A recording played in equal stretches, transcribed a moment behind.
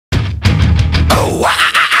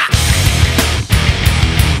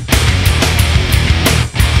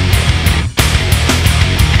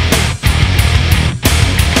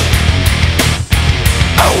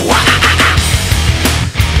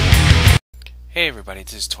Hey everybody,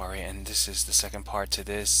 this is Toray, and this is the second part to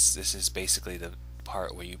this. This is basically the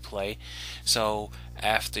part where you play. So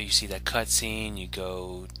after you see that cutscene, you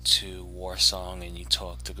go to Warsong and you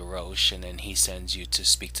talk to Garrosh, and then he sends you to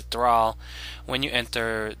speak to Thrall. When you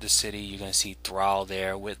enter the city, you're gonna see Thrall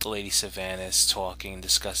there with Lady Sylvanas talking,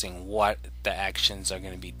 discussing what the actions are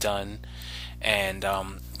gonna be done. And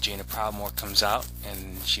Jaina Proudmoore comes out,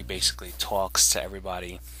 and she basically talks to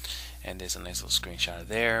everybody, and there's a nice little screenshot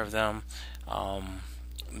there of them um,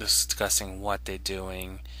 discussing what they're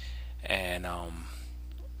doing. And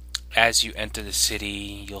as you enter the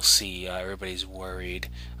city, you'll see everybody's worried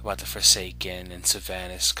about the Forsaken and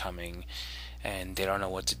Sylvanas coming, and they don't know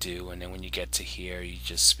what to do. And then when you get to here, you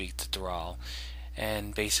just speak to Thrall,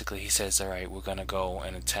 and basically he says, "All right, we're gonna go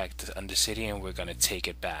and attack the Undercity, and we're gonna take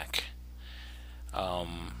it back."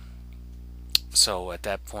 Um, so at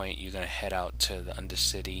that point, you're gonna head out to the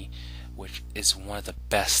Undercity, which is one of the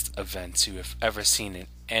best events you have ever seen in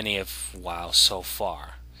any of WoW so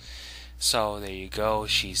far. So there you go.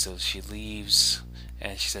 She leaves,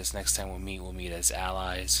 and she says, "Next time we'll meet as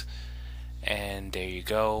allies." And there you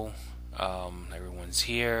go. Everyone's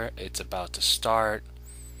here. It's about to start.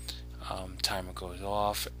 Timer goes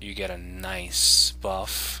off. You get a nice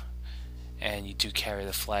buff, and you do carry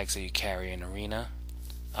the flags that you carry in arena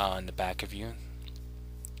on the back of you.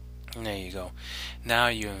 And there you go. Now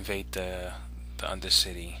you invade the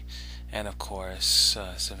Undercity, and of course,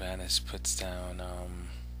 Sylvanas puts down.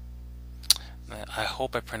 I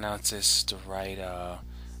hope I pronounce this the right.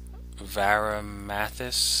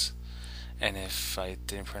 Varamathis, and if I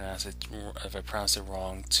didn't pronounce it, if I pronounced it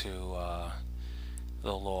wrong to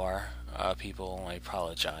the lore people, I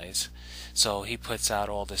apologize. So he puts out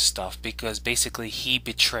all this stuff because basically he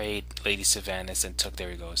betrayed Lady Sylvanas and took. There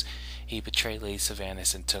he goes. He betrayed Lady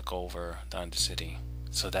Sylvanas and took over the Undercity.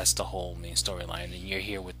 So that's the whole main storyline, and you're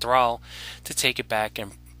here with Thrall to take it back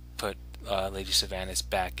and put Lady Sylvanas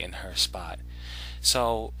back in her spot.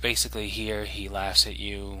 So basically, here he laughs at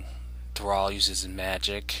you. Thrall uses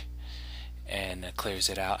magic and clears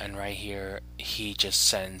it out, and right here he just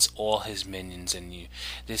sends all his minions, and you.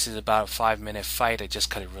 This is about a 5-minute fight. I just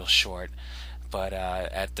cut it real short, but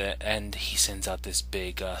at the end he sends out this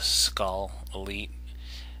big skull elite,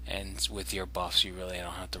 and with your buffs you really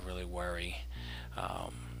don't have to really worry.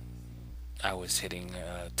 um, I was hitting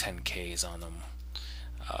 10Ks on them.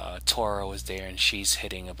 Tora was there, and she's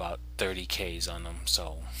hitting about 30Ks on them,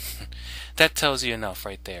 so that tells you enough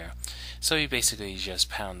right there. So you basically just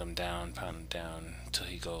pound him down until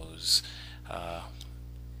he goes. I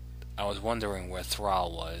was wondering where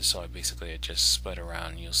Thrall was, so I just split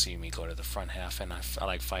around. You'll see me go to the front half, and I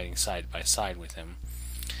like fighting side by side with him.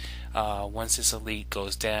 Once this elite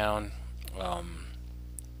goes down,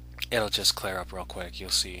 it'll just clear up real quick.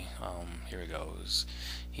 You'll see. Here it goes.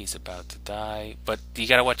 He's about to die, but you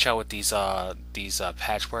gotta watch out with these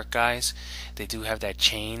patchwork guys. They do have that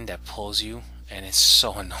chain that pulls you, and it's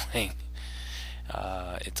so annoying.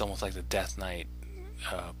 It's almost like the Death Knight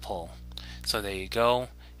pull. So there you go,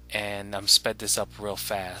 and I'm sped this up real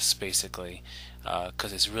fast, basically,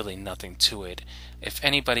 because it's really nothing to it. If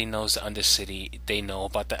anybody knows the Undercity, they know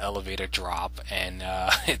about the elevator drop, and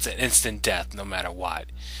it's an instant death no matter what.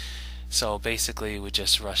 So basically, we're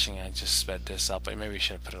just rushing. I just sped this up. Maybe we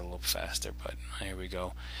should have put it a little faster, but here we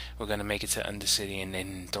go. We're going to make it to Undercity, and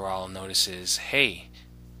then Thrall notices, hey,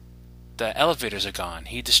 the elevators are gone.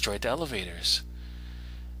 He destroyed the elevators.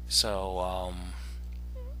 So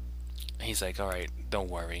he's like, alright, don't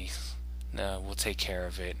worry. No, we'll take care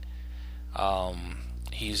of it.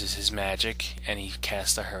 He uses his magic, and he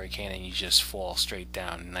casts a hurricane, and you just fall straight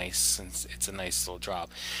down. Nice, it's a nice little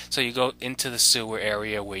drop. So you go into the sewer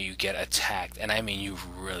area where you get attacked, and I mean you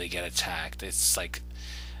really get attacked. It's like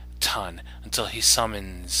a ton until he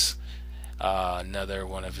summons another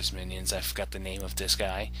one of his minions. I forgot the name of this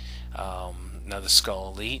guy. Another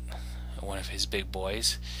Skull Elite, one of his big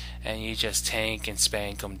boys, and you just tank and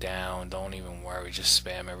spank him down. Don't even worry, just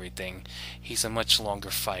spam everything. He's a much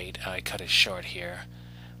longer fight. I cut it short here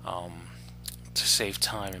to save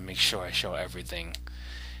time and make sure I show everything.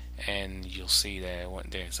 And you'll see that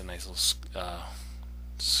there's a nice little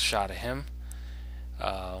shot of him.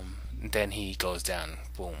 Then he goes down.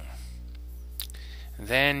 Boom.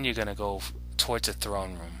 Then you're gonna go towards the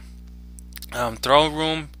throne room. Throne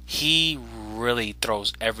room, he really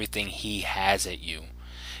throws everything he has at you.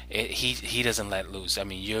 He doesn't let loose. I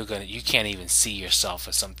mean, you can't even see yourself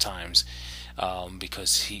at sometimes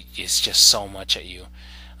because it's just so much at you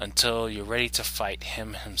until you're ready to fight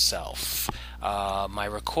him himself. My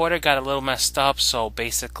recorder got a little messed up, so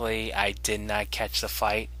basically I did not catch the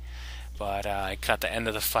fight, but I caught the end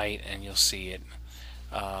of the fight, and you'll see it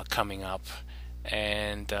coming up.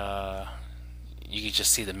 and you can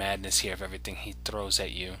just see the madness here of everything he throws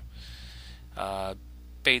at you. Uh,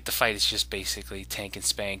 the fight is just basically tank and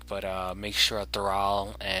spank, but make sure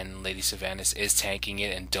Thrall and Lady Sylvanas is tanking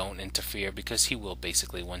it and don't interfere because he will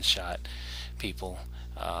basically one-shot people.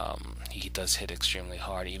 He does hit extremely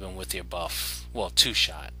hard, even with your buff. Well,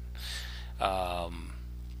 two-shot. Um,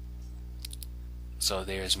 so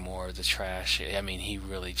there's more of the trash. I mean, he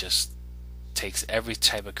really just takes every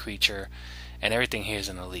type of creature, and everything here is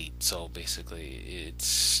an elite. So basically,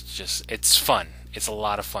 it's fun. It's a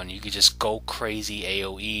lot of fun. You could just go crazy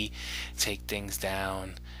AOE, take things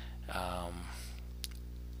down, um,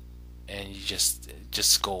 and you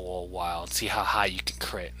just go all wild. See how high you can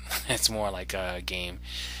crit. It's more like a game.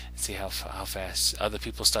 See how fast other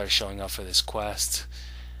people started showing up for this quest.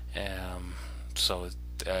 So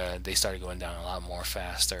they started going down a lot more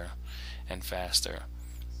faster and faster.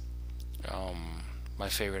 My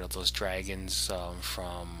favorite of those dragons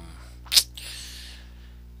from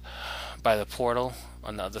by the portal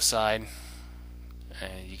on the other side,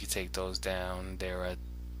 and you can take those down. They're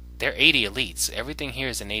 80 elites. Everything here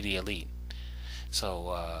is an 80 elite.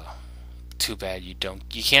 So too bad you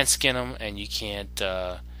can't skin them, and you can't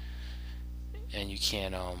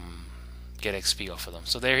get XP off of them.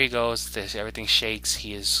 So there he goes. Everything shakes.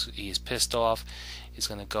 He is pissed off. He's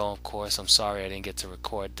gonna go. Of course, I'm sorry I didn't get to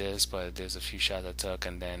record this, but there's a few shots I took,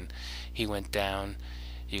 and then he went down.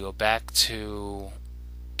 You go back to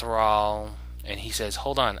Thrall, and he says,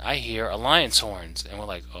 "Hold on, I hear alliance horns," and we're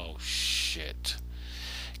like, "Oh shit!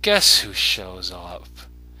 Guess who shows up?"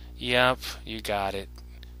 Yep, you got it.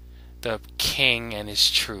 The king and his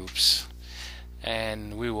troops.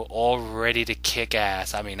 And we were all ready to kick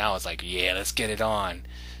ass. I mean, I was like, yeah, let's get it on.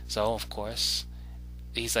 So, of course,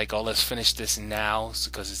 he's like, oh, let's finish this now,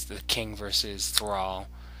 because it's the king versus Thrall.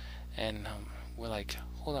 And we're like,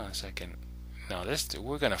 hold on a second. No,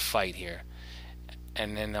 we're going to fight here.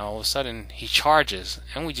 And then all of a sudden, he charges,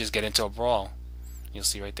 and we just get into a brawl. You'll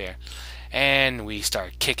see right there. And we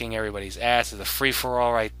start kicking everybody's ass. There's a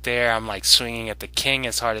free-for-all right there. I'm like swinging at the king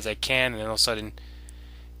as hard as I can, and then all of a sudden,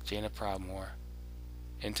 Jaina Proudmoore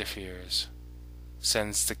interferes,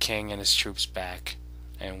 sends the king and his troops back,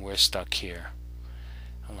 and we're stuck here.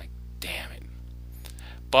 I'm like, damn it.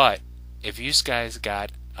 But if you guys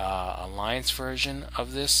got Alliance version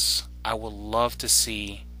of this, I would love to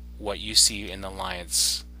see what you see in the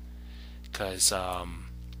Alliance, because I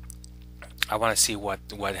want to see what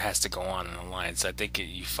has to go on in Alliance. I think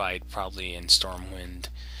you fight probably in Stormwind,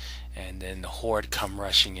 and then the Horde come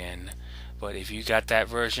rushing in. But if you got that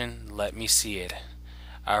version, let me see it.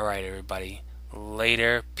 Alright, everybody.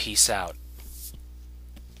 Later. Peace out.